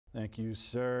Thank you,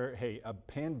 sir. Hey, a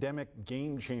pandemic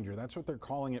game changer. That's what they're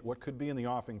calling it. What could be in the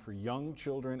offing for young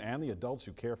children and the adults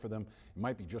who care for them. It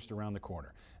might be just around the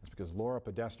corner. It's because Laura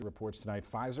Podesta reports tonight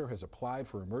Pfizer has applied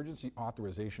for emergency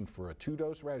authorization for a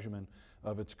 2-dose regimen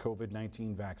of its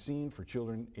COVID-19 vaccine for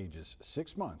children ages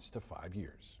 6 months to 5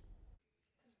 years.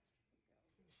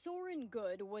 Soren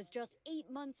Good was just 8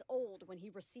 months old when he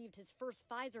received his first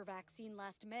Pfizer vaccine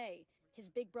last May. His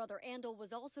big brother Andal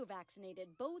was also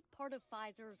vaccinated, both part of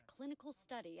Pfizer's clinical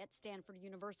study at Stanford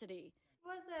University. It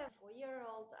was a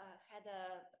 4-year-old had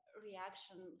a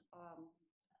reaction,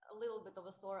 a little bit of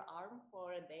a sore arm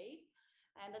for a day,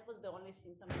 and that was the only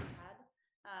symptom he had.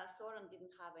 Soren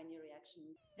didn't have any reaction.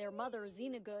 Their mother,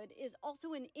 Zina Good, is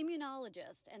also an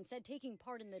immunologist and said taking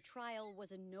part in the trial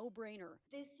was a no-brainer.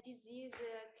 This disease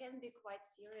can be quite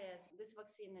serious. This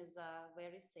vaccine is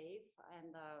very safe,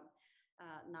 and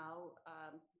now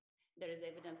there is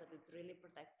evidence that it really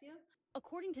protects you.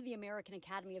 According to the American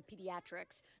Academy of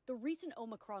Pediatrics, the recent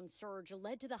Omicron surge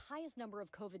led to the highest number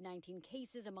of COVID-19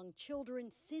 cases among children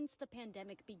since the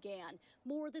pandemic began,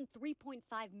 more than 3.5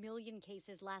 million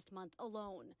cases last month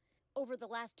alone. Over the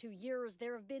last 2 years,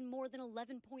 there have been more than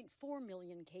 11.4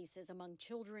 million cases among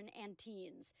children and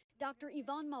teens. Dr.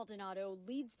 Yvonne Maldonado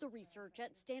leads the research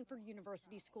at Stanford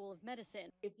University School of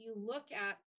Medicine. If you look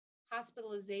at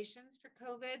hospitalizations for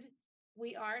COVID,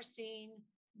 we are seeing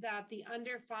that the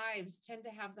under fives tend to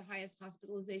have the highest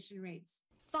hospitalization rates.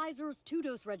 Pfizer's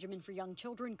 2-dose regimen for young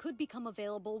children could become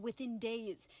available within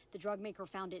days. The drug maker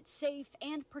found it safe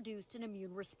and produced an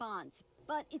immune response,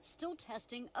 but it's still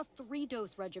testing a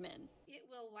 3-dose regimen. It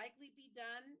will likely be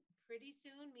done pretty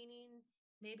soon, meaning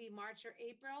maybe March or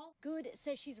April. Good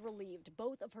says she's relieved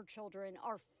both of her children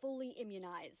are fully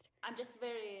immunized. I'm just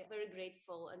very, very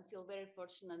grateful and feel very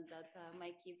fortunate that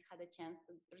my kids had a chance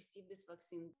to receive this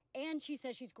vaccine. And she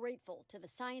says she's grateful to the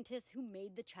scientists who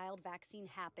made the child vaccine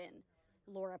happen.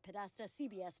 Laura Podesta,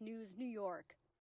 CBS News, New York.